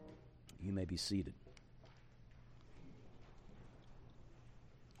You may be seated.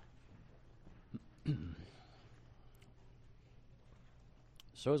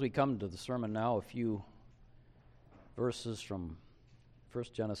 So as we come to the sermon now, a few verses from 1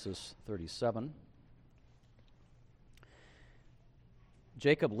 Genesis 37.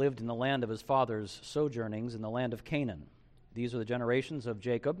 Jacob lived in the land of his father's sojournings in the land of Canaan. These are the generations of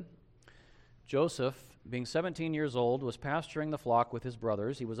Jacob. Joseph, being 17 years old, was pasturing the flock with his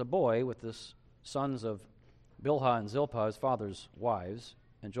brothers. He was a boy with the sons of Bilhah and Zilpah, his father's wives,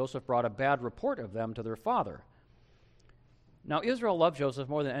 and Joseph brought a bad report of them to their father. Now Israel loved Joseph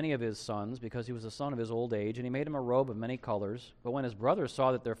more than any of his sons, because he was the son of his old age, and he made him a robe of many colors. But when his brothers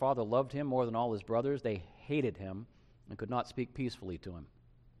saw that their father loved him more than all his brothers, they hated him and could not speak peacefully to him.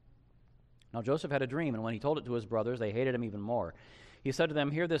 Now Joseph had a dream, and when he told it to his brothers, they hated him even more. He said to them,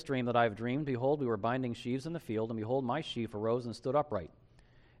 "Hear this dream that I have dreamed. Behold, we were binding sheaves in the field, and behold, my sheaf arose and stood upright.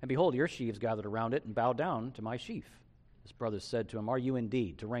 And behold, your sheaves gathered around it and bowed down to my sheaf." His brothers said to him, "Are you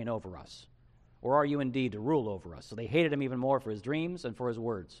indeed to reign over us? Or are you indeed to rule over us?" So they hated him even more for his dreams and for his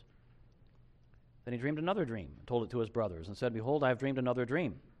words. Then he dreamed another dream and told it to his brothers and said, "Behold, I have dreamed another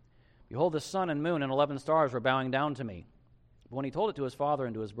dream. Behold, the sun and moon and 11 stars were bowing down to me." But when he told it to his father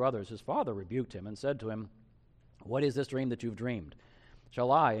and to his brothers, his father rebuked him and said to him, "What is this dream that you've dreamed?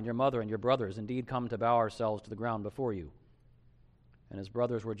 Shall I and your mother and your brothers indeed come to bow ourselves to the ground before you?" And his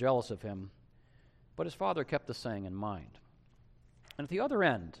brothers were jealous of him, but his father kept the saying in mind. And at the other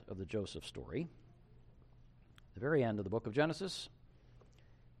end of the Joseph story, the very end of the book of Genesis,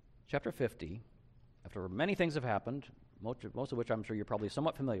 chapter 50, after many things have happened, most of which I'm sure you're probably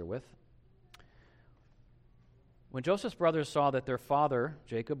somewhat familiar with, when Joseph's brothers saw that their father,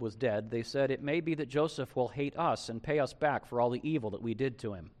 Jacob, was dead, they said, "It may be that Joseph will hate us and pay us back for all the evil that we did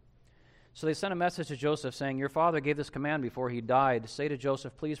to him." So they sent a message to Joseph saying, "Your father gave this command before he died. Say to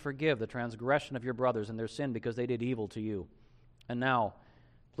Joseph, please forgive the transgression of your brothers and their sin because they did evil to you. And now,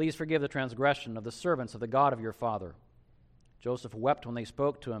 please forgive the transgression of the servants of the God of your father." Joseph wept when they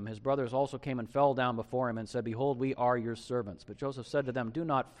spoke to him. His brothers also came and fell down before him and said, "Behold, we are your servants." But Joseph said to them, "Do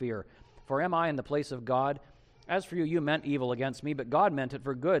not fear, for am I in the place of God? As for you, you meant evil against me, but God meant it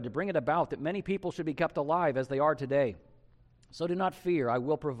for good, to bring it about that many people should be kept alive as they are today. So do not fear, I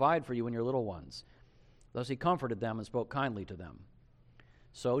will provide for you and your little ones." Thus he comforted them and spoke kindly to them.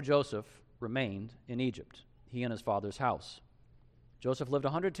 So Joseph remained in Egypt, he and his father's house. Joseph lived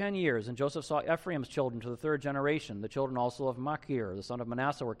 110 years, and Joseph saw Ephraim's children to the third generation. The children also of Machir, the son of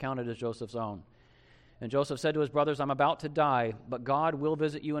Manasseh, were counted as Joseph's own. And Joseph said to his brothers, "I'm about to die, but God will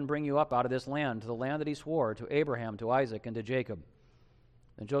visit you and bring you up out of this land, to the land that he swore to Abraham, to Isaac, and to Jacob."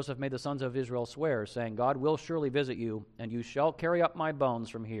 Then Joseph made the sons of Israel swear, saying, "God will surely visit you, and you shall carry up my bones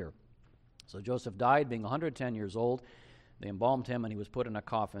from here." So Joseph died, being 110 years old. They embalmed him, and he was put in a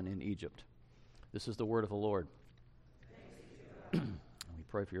coffin in Egypt. This is the word of the Lord. We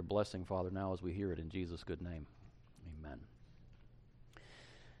pray for your blessing, Father, now as we hear it in Jesus' good name. Amen.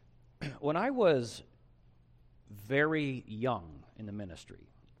 When I was very young in the ministry,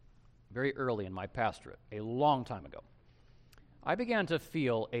 very early in my pastorate, a long time ago, I began to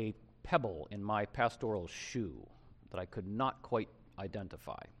feel a pebble in my pastoral shoe that I could not quite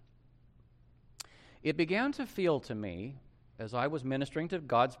identify. It began to feel to me, as I was ministering to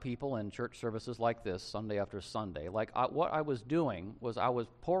God's people in church services like this, Sunday after Sunday, like what I was doing was I was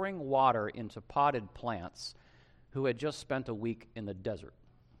pouring water into potted plants who had just spent a week in the desert.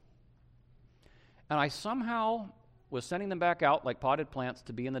 And I somehow was sending them back out like potted plants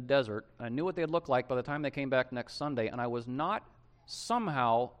to be in the desert. I knew what they'd look like by the time they came back next Sunday, and I was not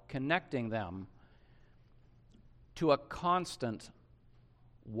somehow connecting them to a constant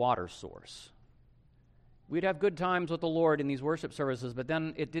water source. We'd have good times with the Lord in these worship services, but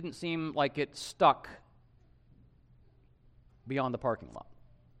then it didn't seem like it stuck beyond the parking lot.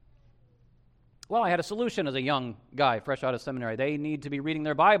 Well, I had a solution as a young guy, fresh out of seminary. They need to be reading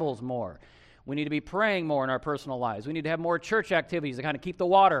their Bibles more. We need to be praying more in our personal lives. We need to have more church activities to kind of keep the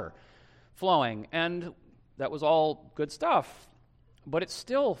water flowing. And that was all good stuff. But it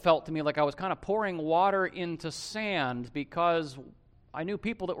still felt to me like I was kind of pouring water into sand, because I knew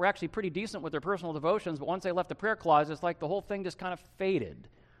people that were actually pretty decent with their personal devotions, but once they left the prayer closet, it's like the whole thing just kind of faded.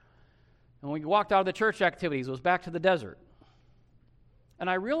 And when we walked out of the church activities, it was back to the desert. And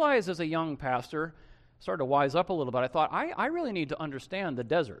I realized as a young pastor, started to wise up a little bit, I thought, I really need to understand the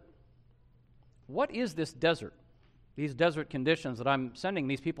desert. What is this desert? These desert conditions that I'm sending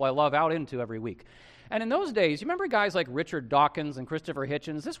these people I love out into every week. And in those days, you remember guys like Richard Dawkins and Christopher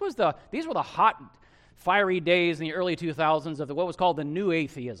Hitchens? These were the hot, fiery days in the early 2000s of what was called the New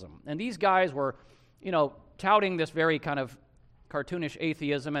Atheism. And these guys were, touting this very kind of cartoonish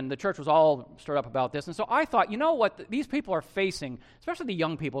atheism, and the church was all stirred up about this. And so I thought, you know what these people are facing, especially the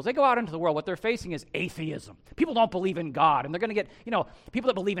young people, as they go out into the world, what they're facing is atheism. People don't believe in God, and they're going to get, people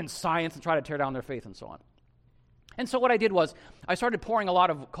that believe in science and try to tear down their faith and so on. And so what I did was I started pouring a lot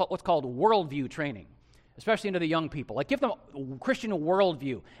of what's called worldview training, especially into the young people. Like, give them a Christian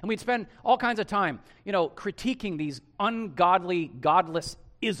worldview. And we'd spend all kinds of time, critiquing these ungodly, godless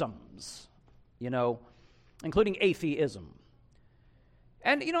isms, including atheism.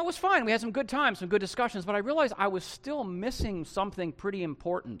 And, it was fine. We had some good times, some good discussions, but I realized I was still missing something pretty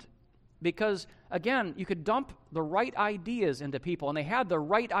important because, again, you could dump the right ideas into people, and they had the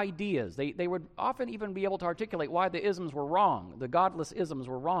right ideas. They would often even be able to articulate why the isms were wrong, the godless isms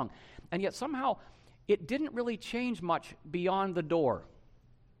were wrong, and yet somehow it didn't really change much beyond the door.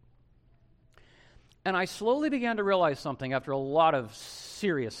 And I slowly began to realize something after a lot of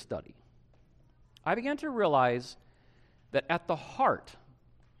serious study. I began to realize that at the heart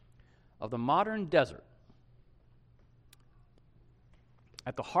of the modern desert,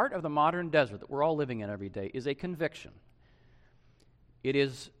 that we're all living in every day, is a conviction. It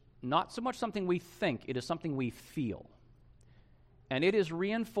is not so much something we think, it is something we feel. And it is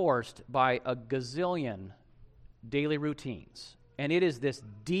reinforced by a gazillion daily routines. And it is this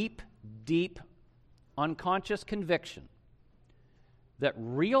deep, deep, unconscious conviction that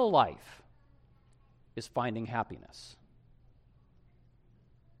real life is finding happiness.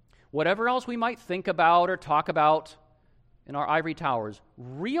 Whatever else we might think about or talk about in our ivory towers,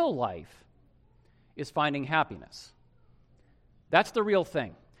 real life is finding happiness. That's the real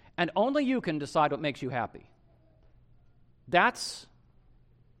thing. And only you can decide what makes you happy. That's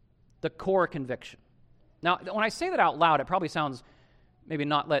the core conviction. Now, when I say that out loud, it probably sounds maybe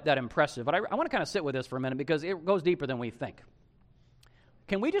not that impressive, but I want to kind of sit with this for a minute because it goes deeper than we think.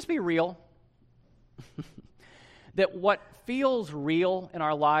 Can we just be real? That what feels real in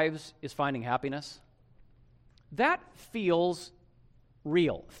our lives is finding happiness? That feels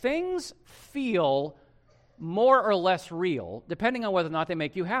real. Things feel more or less real depending on whether or not they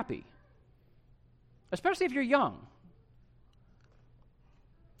make you happy, especially if you're young.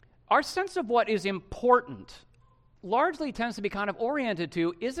 Our sense of what is important largely tends to be kind of oriented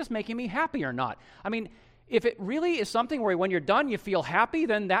to, is this making me happy or not? I mean, if it really is something where when you're done you feel happy,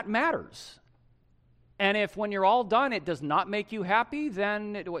 then that matters. And if when you're all done it does not make you happy,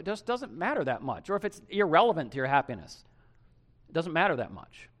 then it just doesn't matter that much. Or if it's irrelevant to your happiness, it doesn't matter that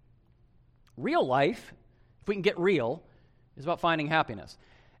much. Real life, if we can get real, is about finding happiness.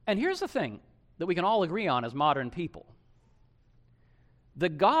 And here's the thing that we can all agree on as modern people. The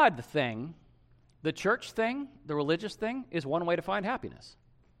God thing, the church thing, the religious thing, is one way to find happiness.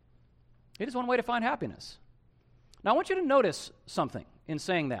 It is one way to find happiness. Now, I want you to notice something in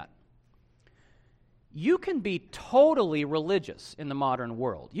saying that. You can be totally religious in the modern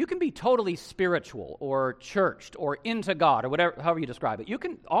world. You can be totally spiritual or churched or into God or whatever, however you describe it.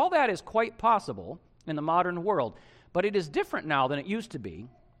 All that is quite possible in the modern world, but it is different now than it used to be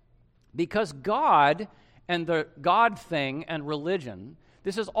because God and the God thing and religion,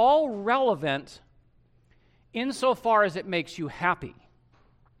 this is all relevant insofar as it makes you happy.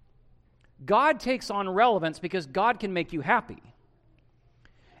 God takes on relevance because God can make you happy.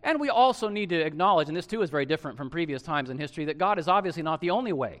 And we also need to acknowledge, and this too is very different from previous times in history, that God is obviously not the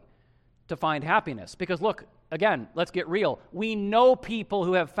only way to find happiness. Because look, again, let's get real. We know people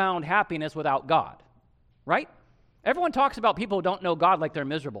who have found happiness without God, right? Everyone talks about people who don't know God like they're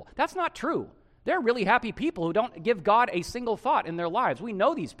miserable. That's not true. They're really happy people who don't give God a single thought in their lives. We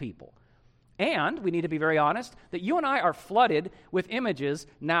know these people. And we need to be very honest that you and I are flooded with images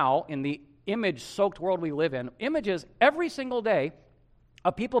now in the image-soaked world we live in, images every single day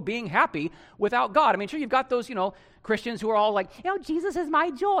of people being happy without God. I mean, sure, you've got those, Christians who are all like, Jesus is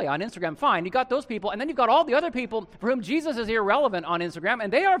my joy on Instagram. Fine, you got those people. And then you've got all the other people for whom Jesus is irrelevant on Instagram,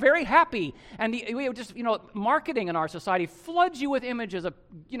 and they are very happy. And marketing in our society floods you with images of,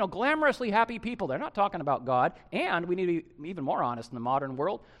 glamorously happy people. They're not talking about God. And we need to be even more honest in the modern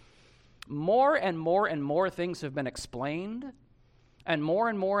world. More and more and more things have been explained, and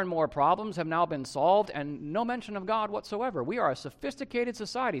more problems have now been solved, and no mention of God whatsoever. We are a sophisticated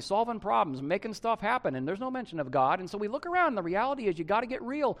society, solving problems, making stuff happen, and there's no mention of God. And so we look around, and the reality is you got to get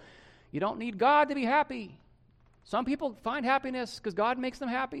real. You don't need God to be happy. Some people find happiness because God makes them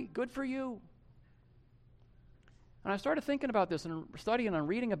happy. Good for you. And I started thinking about this and studying and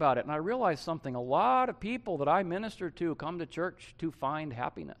reading about it, and I realized something. A lot of people that I minister to come to church to find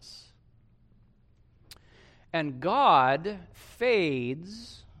happiness. And God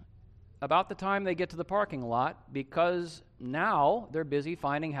fades about the time they get to the parking lot because now they're busy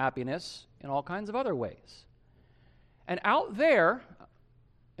finding happiness in all kinds of other ways. And out there,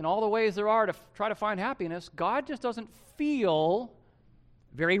 in all the ways there are to try to find happiness, God just doesn't feel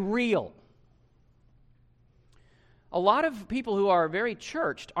very real. A lot of people who are very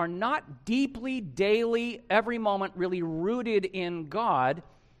churched are not deeply, daily, every moment really rooted in God,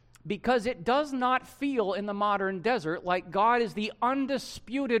 because it does not feel in the modern desert like God is the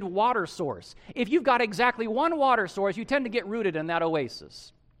undisputed water source. If you've got exactly one water source, you tend to get rooted in that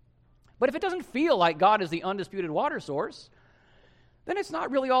oasis. But if it doesn't feel like God is the undisputed water source, then it's not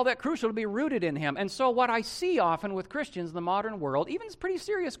really all that crucial to be rooted in Him. And so what I see often with Christians in the modern world, even pretty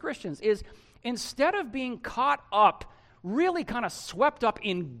serious Christians, is instead of being caught up, really kind of swept up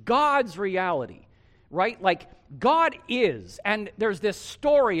in God's reality, right? Like God is, and there's this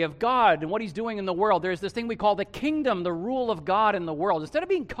story of God and what He's doing in the world. There's this thing we call the kingdom, the rule of God in the world. Instead of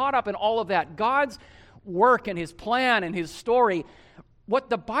being caught up in all of that, God's work and His plan and His story, what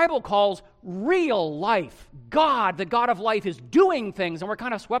the Bible calls real life. God, the God of life, is doing things, and we're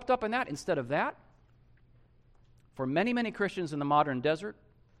kind of swept up in that. Instead of that, for many, many Christians in the modern desert,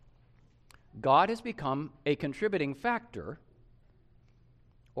 God has become a contributing factor,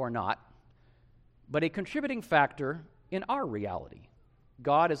 or not, but a contributing factor in our reality.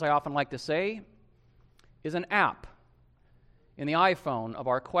 God, as I often like to say, is an app in the iPhone of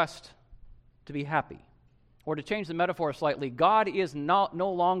our quest to be happy. Or to change the metaphor slightly, God is no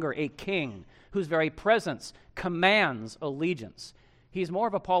longer a king whose very presence commands allegiance. He's more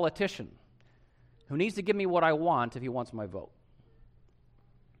of a politician who needs to give me what I want if he wants my vote.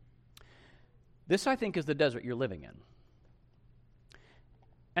 This, I think, is the desert you're living in.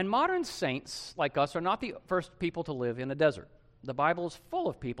 And modern saints like us are not the first people to live in a desert. The Bible is full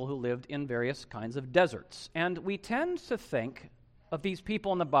of people who lived in various kinds of deserts. And we tend to think of these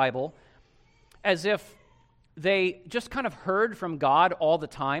people in the Bible as if they just kind of heard from God all the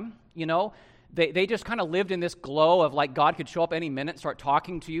time, you know. They just kind of lived in this glow of like God could show up any minute, start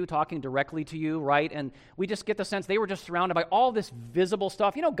talking to you, talking directly to you, right? And we just get the sense they were just surrounded by all this visible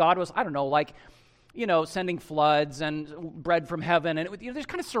stuff. You know, God was, I don't know, like, you know, sending floods and bread from heaven. And they're just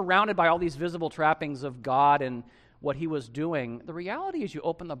kind of surrounded by all these visible trappings of God and what He was doing. The reality is you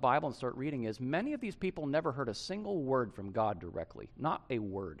open the Bible and start reading is many of these people never heard a single word from God directly, not a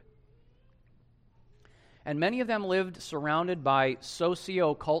word. And many of them lived surrounded by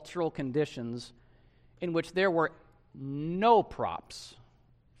socio-cultural conditions in which there were no props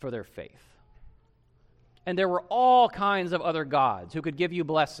for their faith. And there were all kinds of other gods who could give you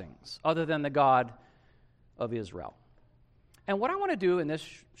blessings other than the God of Israel. And what I want to do in this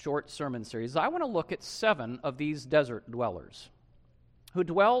short sermon series is I want to look at 7 of these desert dwellers who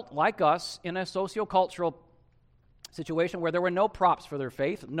dwelt, like us, in a socio-cultural situation where there were no props for their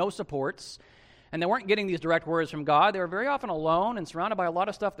faith, no supports, and they weren't getting these direct words from God. They were very often alone and surrounded by a lot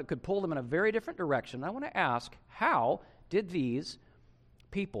of stuff that could pull them in a very different direction. I want to ask, how did these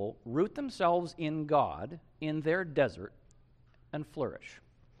people root themselves in God in their desert and flourish?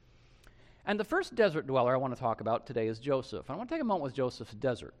 And the first desert dweller I want to talk about today is Joseph. I want to take a moment with Joseph's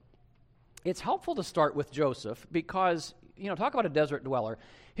desert. It's helpful to start with Joseph because, you know, talk about a desert dweller.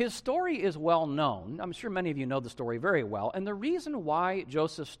 His story is well known. I'm sure many of you know the story very well. And the reason why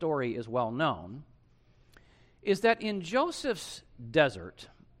Joseph's story is well known is that in Joseph's desert,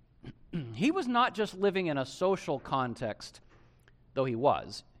 he was not just living in a social context, though he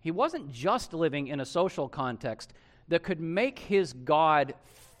was. He wasn't just living in a social context that could make his God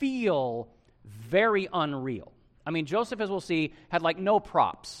feel very unreal. I mean, Joseph, as we'll see, had like no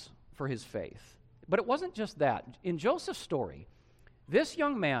props for his faith. But it wasn't just that. In Joseph's story, this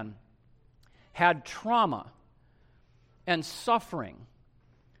young man had trauma and suffering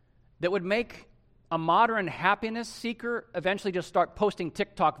that would make a modern happiness seeker eventually just start posting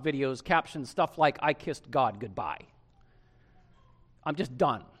TikTok videos, captions, stuff like, "I kissed God goodbye. I'm just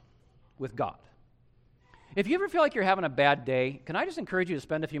done with God." If you ever feel like you're having a bad day, can I just encourage you to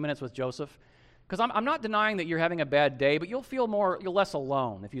spend a few minutes with Joseph? Because I'm not denying that you're having a bad day, but you'll feel you're less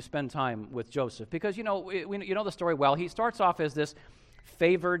alone if you spend time with Joseph. Because, you know, you know the story well. He starts off as this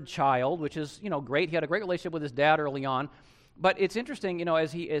favored child, which is, you know, great. He had a great relationship with his dad early on. But it's interesting, you know,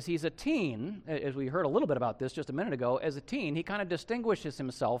 as he's a teen, as we heard a little bit about this just a minute ago, as a teen, he kind of distinguishes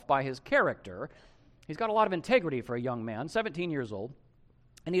himself by his character. He's got a lot of integrity for a young man, 17 years old.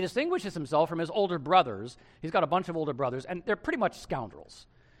 And he distinguishes himself from his older brothers. He's got a bunch of older brothers, and they're pretty much scoundrels.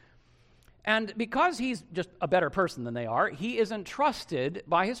 And because he's just a better person than they are, he is entrusted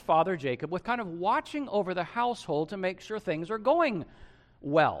by his father Jacob with kind of watching over the household to make sure things are going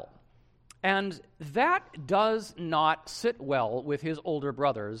well. And that does not sit well with his older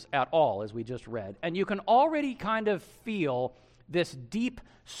brothers at all, as we just read. And you can already kind of feel this deep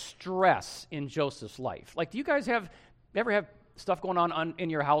stress in Joseph's life. Like, do you guys have You ever have stuff going on in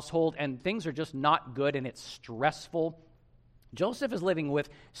your household and things are just not good and it's stressful? Joseph is living with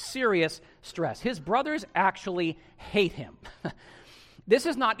serious stress. His brothers actually hate him. These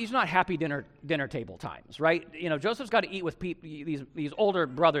are not happy dinner table times, right? Joseph's got to eat with these older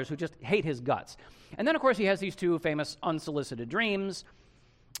brothers who just hate his guts. And then, of course, he has these two famous unsolicited dreams.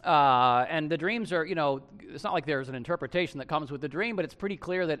 And the dreams are, it's not like there's an interpretation that comes with the dream, but it's pretty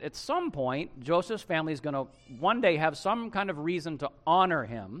clear that at some point, Joseph's family is going to one day have some kind of reason to honor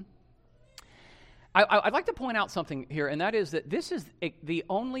him. I'd like to point out something here, and that is that this is the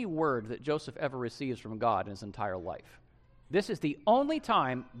only word that Joseph ever receives from God in his entire life. This is the only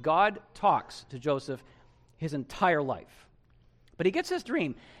time God talks to Joseph his entire life. But he gets this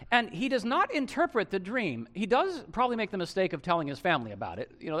dream, and he does not interpret the dream. He does probably make the mistake of telling his family about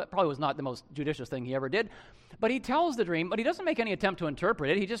it. That probably was not the most judicious thing he ever did. But he tells the dream, but he doesn't make any attempt to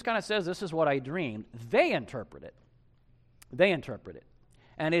interpret it. He just kind of says, this is what I dreamed. They interpret it.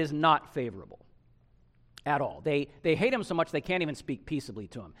 And it is not favorable at all. They hate him so much they can't even speak peaceably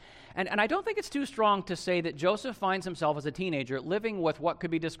to him. And I don't think it's too strong to say that Joseph finds himself as a teenager living with what could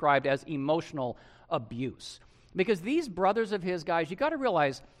be described as emotional abuse. Because these brothers of his, guys, you got to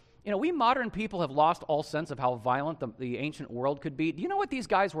realize, we modern people have lost all sense of how violent the ancient world could be. Do you know what these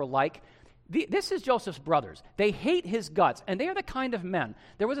guys were like? This is Joseph's brothers. They hate his guts, and they are the kind of men.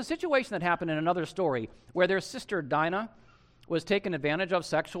 There was a situation that happened in another story where their sister Dinah was taken advantage of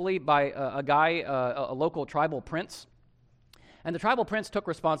sexually by a guy, a local tribal prince. And the tribal prince took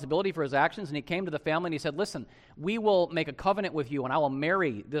responsibility for his actions, and he came to the family and he said, listen, we will make a covenant with you, and I will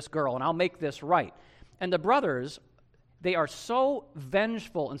marry this girl, and I'll make this right. And the brothers, they are so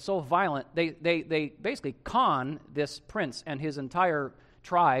vengeful and so violent, they basically con this prince and his entire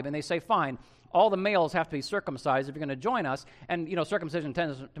tribe, and they say, fine, all the males have to be circumcised if you're going to join us. And, circumcision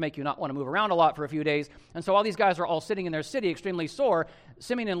tends to make you not want to move around a lot for a few days. And so all these guys are all sitting in their city extremely sore.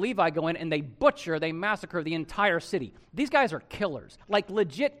 Simeon and Levi go in and they massacre the entire city. These guys are killers, like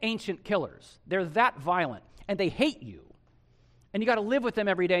legit ancient killers. They're that violent, and they hate you. And you got to live with them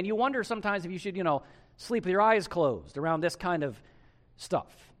every day. And you wonder sometimes if you should, sleep with your eyes closed around this kind of stuff.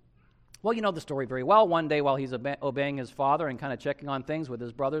 Well, you know the story very well. One day while he's obeying his father and kind of checking on things with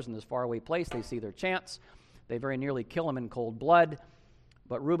his brothers in this faraway place, they see their chance. They very nearly kill him in cold blood.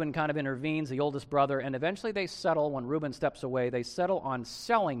 But Reuben kind of intervenes, the oldest brother, and eventually they settle, when Reuben steps away, they settle on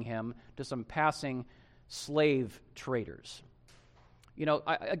selling him to some passing slave traders.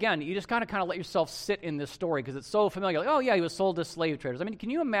 Again, you just kind of let yourself sit in this story because it's so familiar. Like, oh, yeah, he was sold to slave traders. I mean, can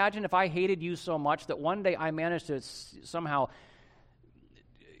you imagine if I hated you so much that one day I managed to somehow,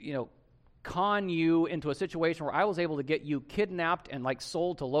 con you into a situation where I was able to get you kidnapped and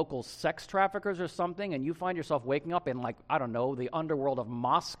sold to local sex traffickers or something, and you find yourself waking up in the underworld of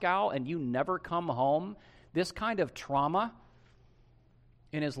Moscow, and you never come home? This kind of trauma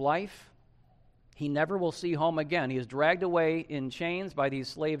in his life, he never will see home again. He is dragged away in chains by these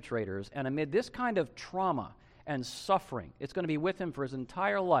slave traders, and amid this kind of trauma and suffering, it's going to be with him for his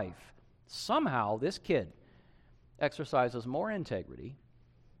entire life. Somehow, this kid exercises more integrity,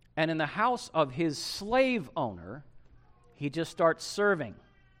 and in the house of his slave owner, he just starts serving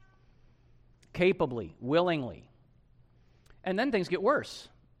capably, willingly. And then things get worse.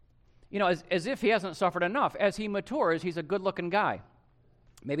 As if he hasn't suffered enough. As he matures, he's a good-looking guy.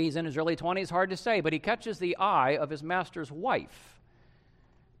 Maybe he's in his early 20s, hard to say, but he catches the eye of his master's wife.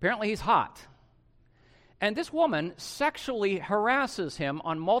 Apparently he's hot. And this woman sexually harasses him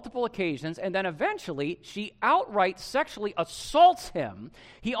on multiple occasions, and then eventually she outright sexually assaults him.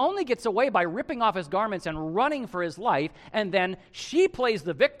 He only gets away by ripping off his garments and running for his life, and then she plays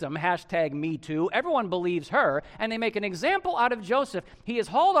the victim, #MeToo. Everyone believes her, and they make an example out of Joseph. He is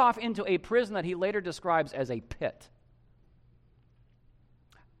hauled off into a prison that he later describes as a pit.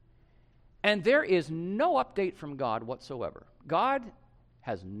 And there is no update from God whatsoever. God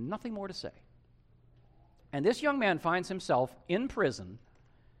has nothing more to say. And this young man finds himself in prison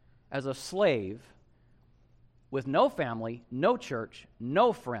as a slave with no family, no church,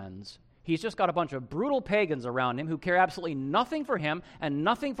 no friends. He's just got a bunch of brutal pagans around him who care absolutely nothing for him and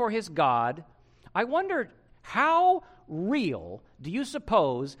nothing for his God. I wonder, how real do you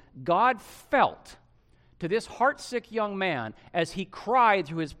suppose God felt to this heartsick young man as he cried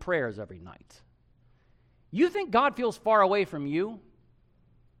through his prayers every night? You think God feels far away from you?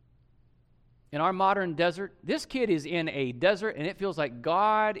 In our modern desert, this kid is in a desert, and it feels like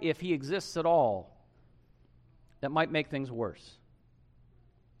God, if he exists at all, that might make things worse.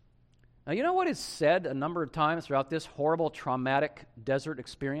 Now, you know what is said a number of times throughout this horrible, traumatic desert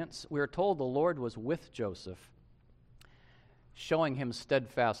experience? We are told the Lord was with Joseph, showing him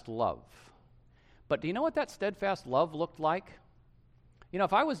steadfast love. But do you know what that steadfast love looked like? You know,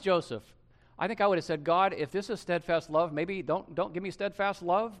 if I was Joseph, I think I would have said, God, if this is steadfast love, maybe don't give me steadfast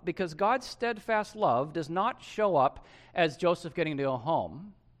love, because God's steadfast love does not show up as Joseph getting to go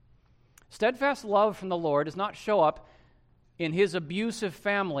home. Steadfast love from the Lord does not show up in his abusive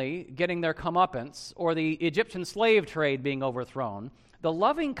family getting their comeuppance or the Egyptian slave trade being overthrown. The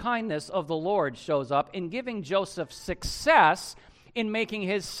loving kindness of the Lord shows up in giving Joseph success in making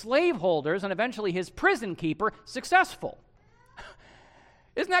his slaveholders and eventually his prison keeper successful.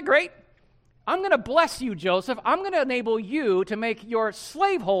 Isn't that great? I'm going to bless you, Joseph. I'm going to enable you to make your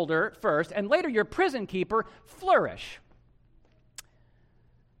slaveholder first and later your prison keeper flourish.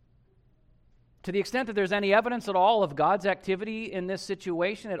 To the extent that there's any evidence at all of God's activity in this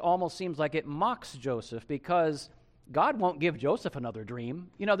situation, it almost seems like it mocks Joseph, because God won't give Joseph another dream.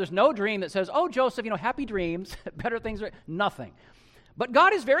 You know, there's no dream that says, oh, Joseph, happy dreams, better things are, nothing. But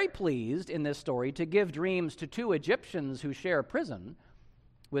God is very pleased in this story to give dreams to two Egyptians who share prison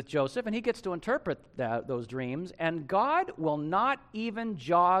with Joseph, and he gets to interpret those dreams, and God will not even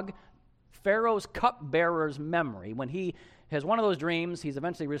jog Pharaoh's cupbearer's memory. When he has one of those dreams, he's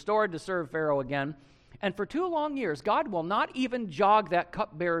eventually restored to serve Pharaoh again, and for 2 long years, God will not even jog that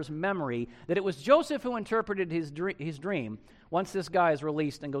cupbearer's memory that it was Joseph who interpreted his dream once this guy is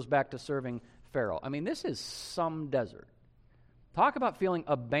released and goes back to serving Pharaoh. I mean, this is some desert. Talk about feeling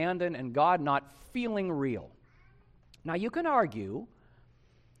abandoned and God not feeling real. Now, you can argue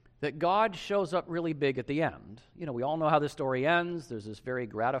that God shows up really big at the end. You know, we all know how this story ends. There's this very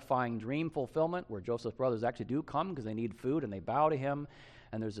gratifying dream fulfillment where Joseph's brothers actually do come because they need food and they bow to him.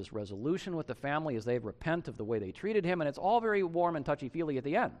 And there's this resolution with the family as they repent of the way they treated him. And it's all very warm and touchy-feely at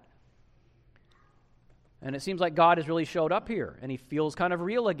the end. And it seems like God has really showed up here and he feels kind of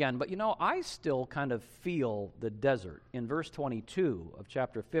real again. But I still kind of feel the desert in verse 22 of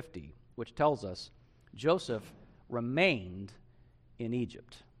chapter 50, which tells us Joseph remained in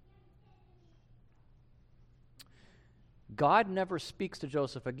Egypt. God never speaks to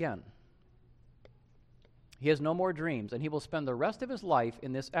Joseph again. He has no more dreams, and he will spend the rest of his life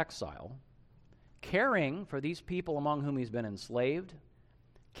in this exile, caring for these people among whom he's been enslaved,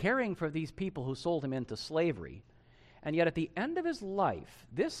 caring for these people who sold him into slavery. And yet at the end of his life,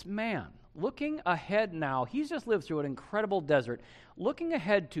 this man, looking ahead now, he's just lived through an incredible desert, looking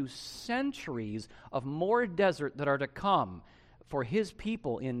ahead to centuries of more desert that are to come for his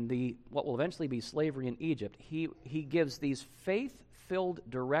people in what will eventually be slavery in Egypt. He gives these faith-filled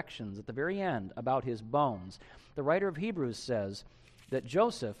directions at the very end about his bones. The writer of Hebrews says that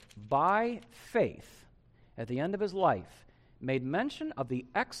Joseph, by faith, at the end of his life, made mention of the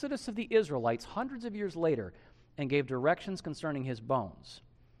exodus of the Israelites hundreds of years later and gave directions concerning his bones.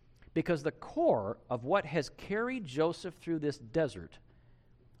 Because the core of what has carried Joseph through this desert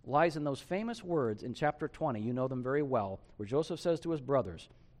lies in those famous words in chapter 20, you know them very well, where Joseph says to his brothers,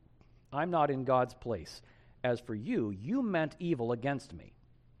 I'm not in God's place. As for you, you meant evil against me.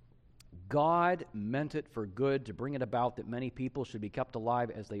 God meant it for good to bring it about that many people should be kept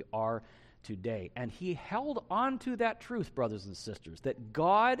alive as they are today. And he held on to that truth, brothers and sisters, that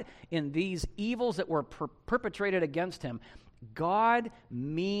God, in these evils that were perpetrated against him, God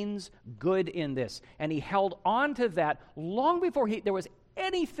means good in this. And he held on to that long before there was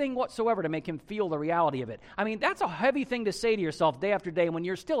anything whatsoever to make him feel the reality of it. I mean, that's a heavy thing to say to yourself day after day when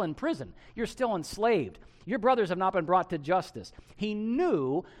you're still in prison. You're still enslaved. Your brothers have not been brought to justice. He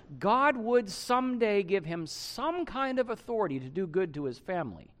knew God would someday give him some kind of authority to do good to his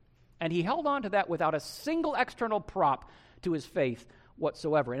family. And he held on to that without a single external prop to his faith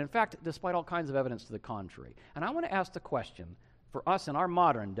whatsoever. And in fact, despite all kinds of evidence to the contrary. And I want to ask the question, for us in our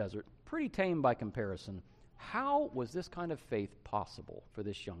modern desert, pretty tame by comparison, how was this kind of faith possible for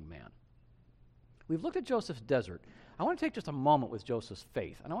this young man? We've looked at Joseph's desert. I want to take just a moment with Joseph's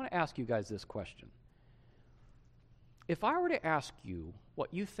faith, and I want to ask you guys this question. If I were to ask you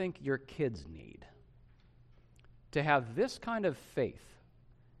what you think your kids need to have this kind of faith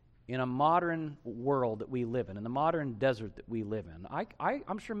in a modern world that we live in the modern desert that we live in,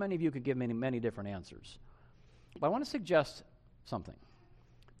 I'm sure many of you could give many different answers. But I want to suggest something.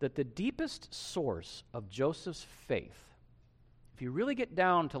 That the deepest source of Joseph's faith, if you really get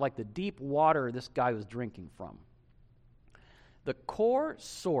down to like the deep water this guy was drinking from, the core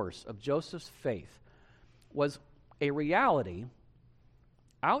source of Joseph's faith was a reality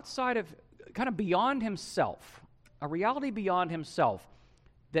outside of, kind of beyond himself, a reality beyond himself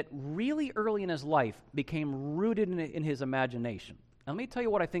that really early in his life became rooted in his imagination. And let me tell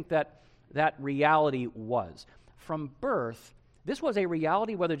you what I think that reality was. From birth, this was a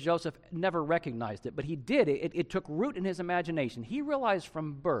reality whether Joseph never recognized it, but he did. It took root in his imagination. He realized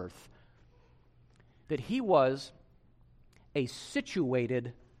from birth that he was a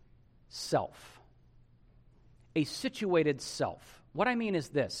situated self. A situated self. What I mean is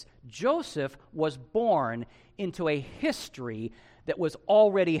this: Joseph was born into a history that was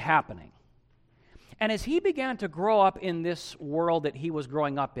already happening. And as he began to grow up in this world that he was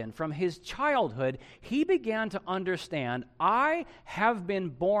growing up in, from his childhood, he began to understand, I have been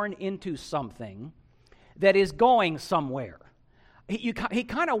born into something that is going somewhere. He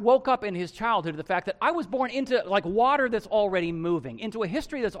kind of woke up in his childhood to the fact that I was born into like water that's already moving, into a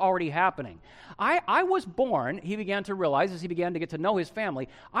history that's already happening. I was born, he began to realize as he began to get to know his family,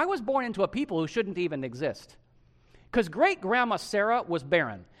 I was born into a people who shouldn't even exist. Because great-grandma Sarah was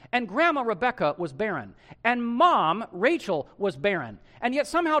barren, and grandma Rebecca was barren, and mom Rachel was barren. And yet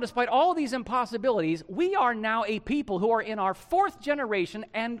somehow, despite all these impossibilities, we are now a people who are in our fourth generation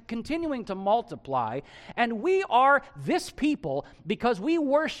and continuing to multiply, and we are this people because we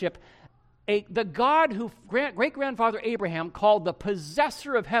worship the God who great-grandfather Abraham called the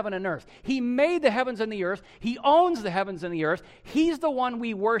possessor of heaven and earth. He made the heavens and the earth. He owns the heavens and the earth. He's the one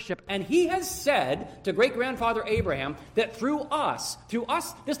we worship. And he has said to great-grandfather Abraham that through us,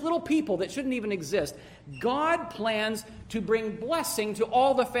 this little people that shouldn't even exist, God plans to bring blessing to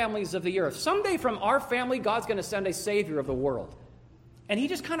all the families of the earth. Someday from our family, God's going to send a Savior of the world. And he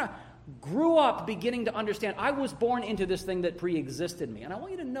just kind of grew up beginning to understand, I was born into this thing that pre-existed me. And I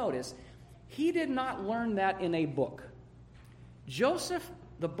want you to notice, he did not learn that in a book. Joseph,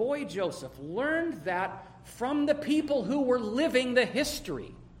 the boy Joseph, learned that from the people who were living the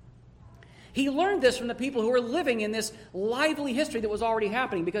history. He learned this from the people who were living in this lively history that was already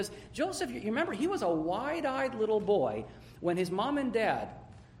happening. Because Joseph, you remember, he was a wide-eyed little boy when his mom and dad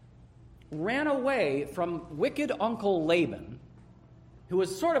ran away from wicked Uncle Laban, who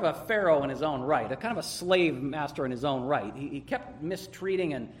was sort of a pharaoh in his own right, a kind of a slave master in his own right. He kept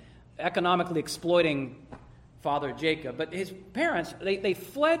mistreating and economically exploiting Father Jacob. But his parents, they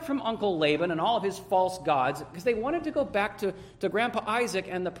fled from Uncle Laban and all of his false gods because they wanted to go back to Grandpa Isaac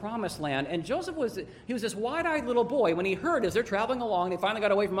and the Promised Land. And Joseph was this wide-eyed little boy. When he heard, as they're traveling along, they finally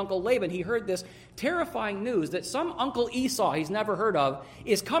got away from Uncle Laban, he heard this terrifying news that some Uncle Esau he's never heard of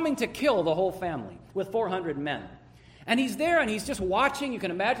is coming to kill the whole family with 400 men. And he's there, and he's just watching. You can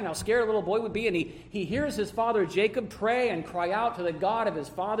imagine how scared a little boy would be. And he hears his father Jacob pray and cry out to the God of his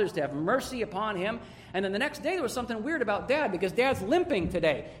fathers to have mercy upon him. And then the next day there was something weird about Dad, because Dad's limping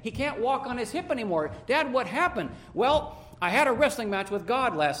today. He can't walk on his hip anymore. Dad, what happened? Well, I had a wrestling match with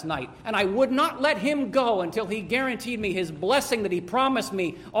God last night, and I would not let him go until he guaranteed me his blessing that he promised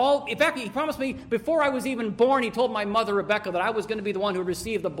me. In fact, he promised me before I was even born. He told my mother, Rebecca, that I was going to be the one who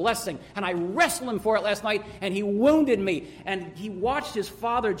received the blessing. And I wrestled him for it last night, and he wounded me. And he watched his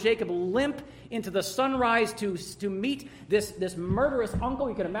father, Jacob, limp into the sunrise to meet this murderous uncle.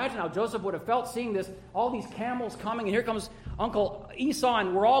 You can imagine how Joseph would have felt seeing all these camels coming, and here comes Uncle Esau,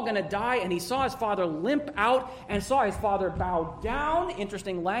 and we're all going to die. And he saw his father limp out and saw his father bow down,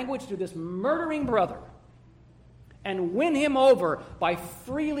 interesting language, to this murdering brother and win him over by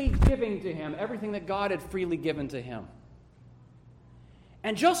freely giving to him everything that God had freely given to him.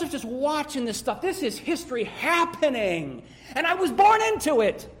 And Joseph's just watching this stuff. This is history happening, and I was born into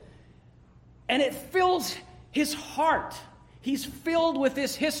it. And it fills his heart. He's filled with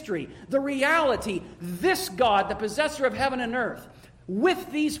this history, the reality, this God, the possessor of heaven and earth,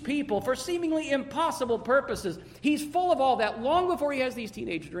 with these people for seemingly impossible purposes. He's full of all that long before he has these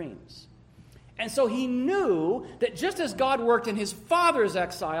teenage dreams. And so he knew that just as God worked in his father's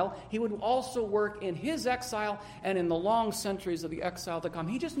exile, he would also work in his exile and in the long centuries of the exile to come.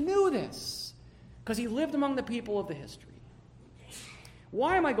 He just knew this because he lived among the people of the history.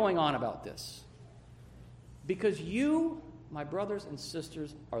 Why am I going on about this? Because you, my brothers and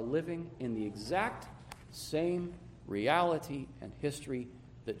sisters, are living in the exact same reality and history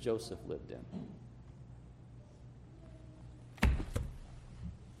that Joseph lived in.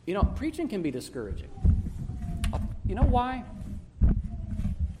 You know, preaching can be discouraging. You know why?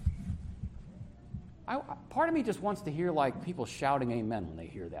 Part of me just wants to hear like people shouting amen when they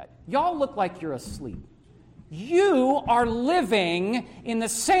hear that. Y'all look like you're asleep. You are living in the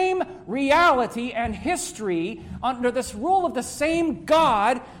same reality and history under this rule of the same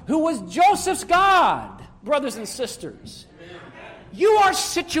God who was Joseph's God, brothers and sisters. You are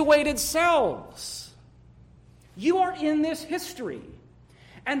situated selves. You are in this history.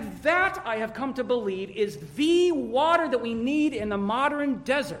 And that, I have come to believe, is the water that we need in the modern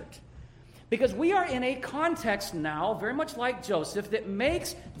desert. Because we are in a context now, very much like Joseph, that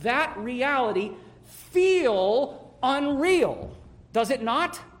makes that reality feel unreal. Does it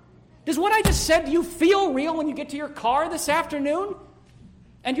not? Does what I just said to you feel real when you get to your car this afternoon?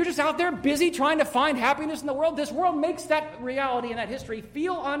 and you're just out there busy trying to find happiness in the world, this world makes that reality and that history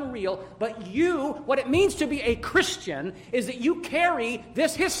feel unreal. But what it means to be a Christian is that you carry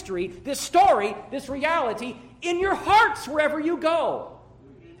this history, this story, this reality in your hearts wherever you go.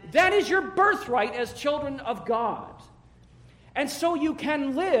 That is your birthright as children of God. And so you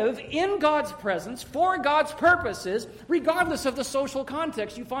can live in God's presence for God's purposes, regardless of the social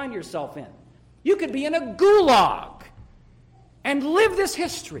context you find yourself in. You could be in a gulag and live this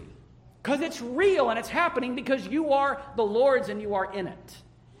history because it's real and it's happening because you are the Lord's and you are in it.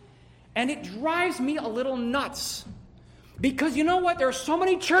 And it drives me a little nuts because you know what? There are so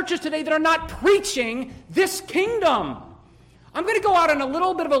many churches today that are not preaching this kingdom. I'm going to go out on a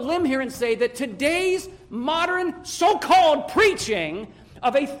little bit of a limb here and say that today's modern so-called preaching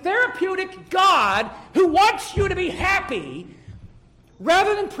of a therapeutic God who wants you to be happy,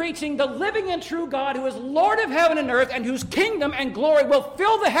 rather than preaching the living and true God who is Lord of heaven and earth and whose kingdom and glory will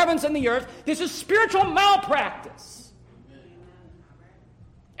fill the heavens and the earth, this is spiritual malpractice.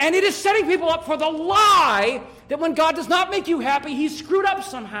 And it is setting people up for the lie that when God does not make you happy, he's screwed up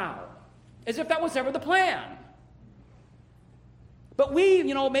somehow, as if that was ever the plan. But we,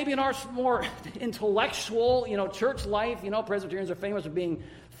 maybe in our more intellectual, church life, Presbyterians are famous for being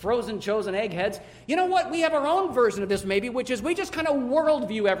frozen, chosen eggheads. You know what? We have our own version of this maybe, which is we just kind of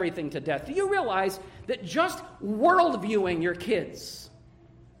worldview everything to death. Do you realize that just worldviewing your kids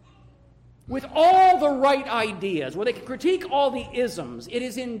with all the right ideas, where they can critique all the isms, it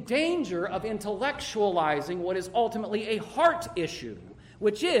is in danger of intellectualizing what is ultimately a heart issue,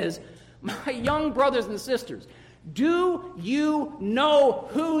 which is, my young brothers and sisters, do you know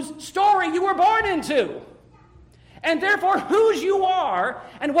whose story you were born into? And therefore whose you are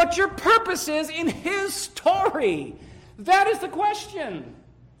and what your purpose is in his story? That is the question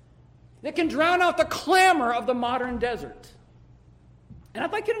that can drown out the clamor of the modern desert. And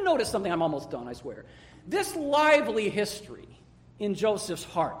I'd like you to notice something. I'm almost done, I swear. This lively history in Joseph's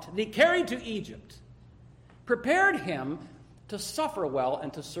heart that he carried to Egypt prepared him to suffer well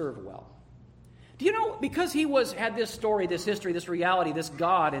and to serve well. Do you know, because he had this story, this history, this reality, this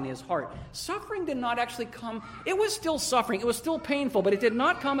God in his heart, suffering did not actually come. It was still suffering. It was still painful, but it did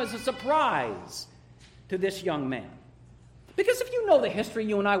not come as a surprise to this young man. Because if you know the history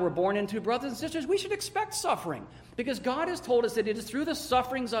you and I were born into, brothers and sisters, we should expect suffering. Because God has told us that it is through the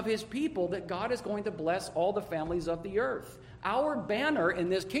sufferings of his people that God is going to bless all the families of the earth. Our banner in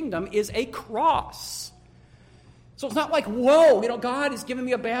this kingdom is a cross. So it's not like, whoa, God has given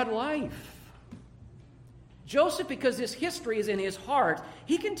me a bad life. Joseph, because this history is in his heart,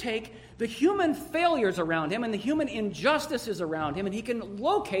 he can take the human failures around him and the human injustices around him, and he can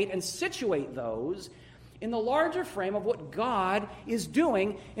locate and situate those in the larger frame of what God is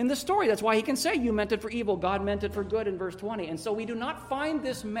doing in the story. That's why he can say, you meant it for evil, God meant it for good in verse 20. And so we do not find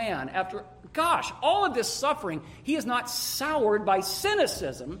this man, after, all of this suffering, he is not soured by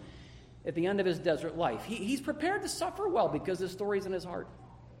cynicism at the end of his desert life. He's prepared to suffer well because the story is in his heart.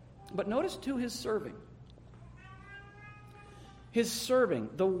 But notice, too, his serving. His serving,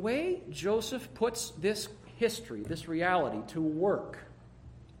 the way Joseph puts this history, this reality, to work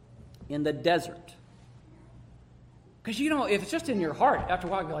in the desert. Because, if it's just in your heart, after a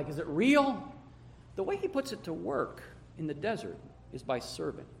while you're like, is it real? The way he puts it to work in the desert is by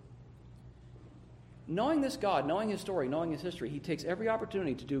serving. Knowing this God, knowing his story, knowing his history, he takes every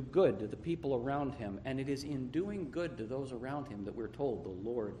opportunity to do good to the people around him, and it is in doing good to those around him that we're told the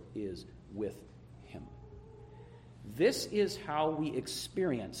Lord is with him. This is how we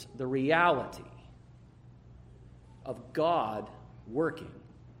experience the reality of God working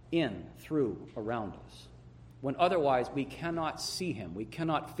in, through, around us. When otherwise we cannot see him, we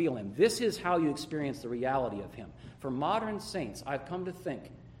cannot feel him. This is how you experience the reality of him. For modern saints, I've come to think,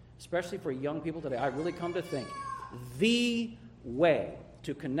 especially for young people today, I've really come to think the way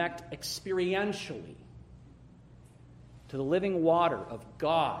to connect experientially to the living water of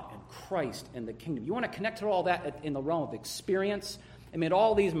God and Christ and the kingdom. You want to connect to all that in the realm of experience? Amid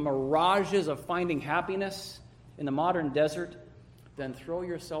all these mirages of finding happiness in the modern desert, then throw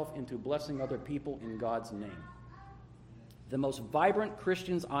yourself into blessing other people in God's name. The most vibrant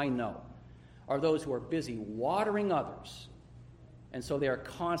Christians I know are those who are busy watering others, and so they are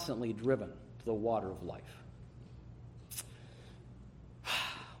constantly driven to the water of life.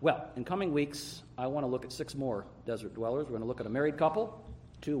 Well, in coming weeks, I want to look at 6 more desert dwellers. We're going to look at a married couple,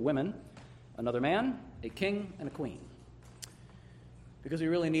 2 women, another man, a king, and a queen. Because we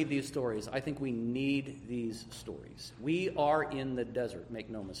really need these stories. I think we need these stories. We are in the desert,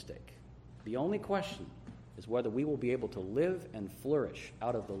 make no mistake. The only question is whether we will be able to live and flourish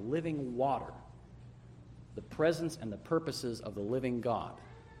out of the living water, the presence and the purposes of the living God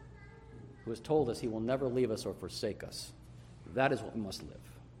who has told us he will never leave us or forsake us. That is what we must live.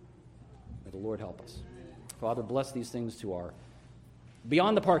 May the Lord help us. Father, bless these things to our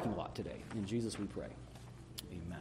beyond the parking lot today. In Jesus we pray.